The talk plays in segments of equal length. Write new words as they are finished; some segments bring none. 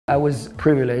I was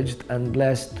privileged and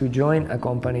blessed to join a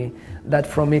company that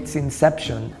from its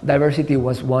inception, diversity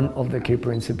was one of the key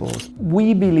principles.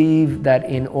 We believe that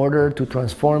in order to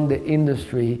transform the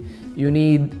industry, you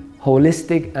need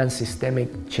holistic and systemic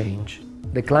change.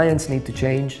 The clients need to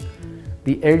change,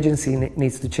 the urgency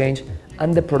needs to change,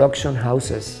 and the production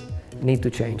houses need to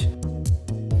change.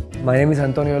 My name is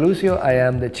Antonio Lucio. I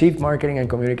am the Chief Marketing and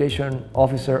Communication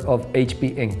Officer of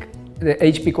HP Inc. The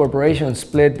HP Corporation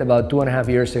split about 2.5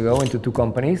 years ago into two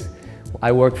companies.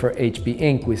 I work for HP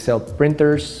Inc. We sell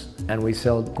printers and we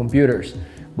sell computers,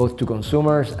 both to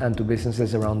consumers and to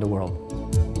businesses around the world.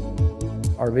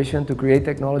 Our vision to create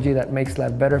technology that makes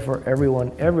life better for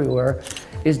everyone, everywhere,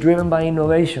 is driven by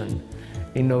innovation.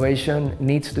 Innovation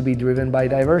needs to be driven by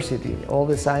diversity. All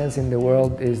the science in the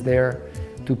world is there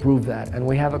to prove that. And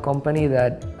we have a company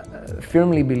that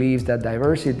firmly believes that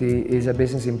diversity is a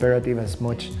business imperative as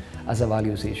much as a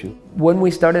values issue. When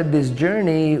we started this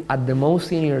journey, at the most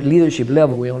senior leadership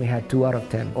level, we only had 2 out of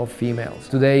 10 of females.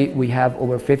 Today, we have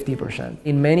over 50%.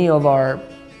 In many of our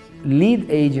lead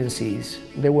agencies,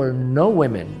 there were no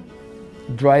women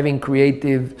driving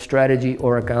creative strategy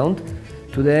or account.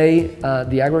 Today,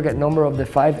 the aggregate number of the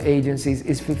 5 agencies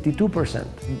is 52%.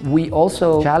 We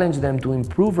also challenge them to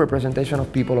improve representation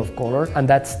of people of color, and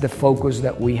that's the focus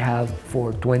that we have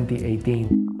for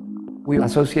 2018. We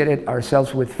associated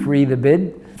ourselves with Free the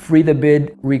Bid. Free the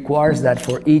Bid requires that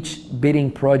for each bidding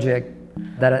project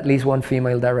that at least one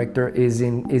female director is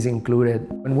included.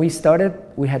 When we started,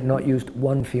 we had not used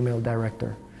one female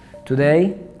director.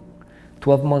 Today,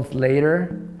 12 months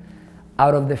later,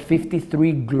 out of the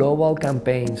 53 global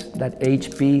campaigns that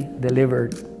HP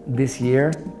delivered this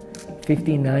year,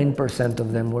 59%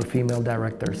 of them were female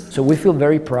directors. So we feel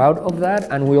very proud of that,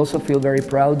 and we also feel very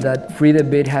proud that Free the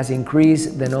Bid has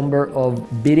increased the number of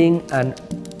bidding and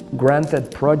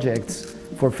granted projects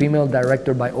for female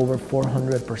director by over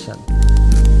 400%.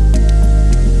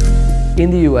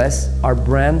 In the US, our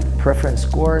brand preference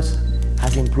scores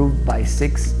has improved by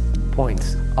 6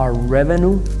 points. Our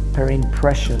revenue per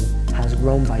impression has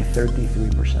grown by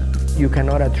 33%. You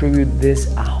cannot attribute this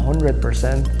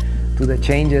 100% to the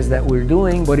changes that we're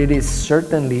doing, but it is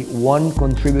certainly one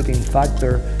contributing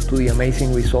factor to the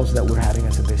amazing results that we're having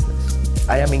as a business.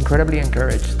 I am incredibly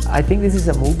encouraged. I think this is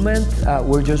a movement.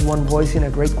 We're just one voice in a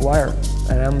great choir,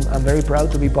 and I'm very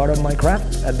proud to be part of my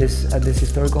craft at this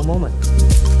historical moment.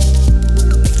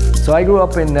 So I grew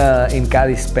up in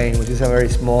Cadiz, Spain, which is a very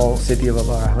small city of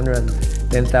about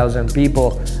 110,000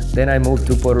 people. Then I moved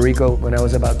to Puerto Rico when I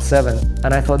was about 7,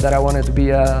 and I thought that I wanted to be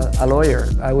a lawyer.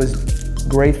 I was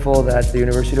grateful that the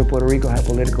University of Puerto Rico had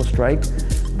political strike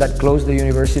that closed the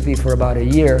university for about a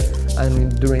year,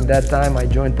 and during that time I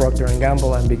joined Procter &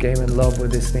 Gamble and became in love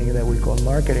with this thing that we call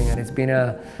marketing, and it's been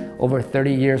over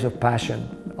 30 years of passion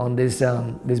on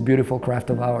this beautiful craft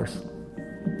of ours.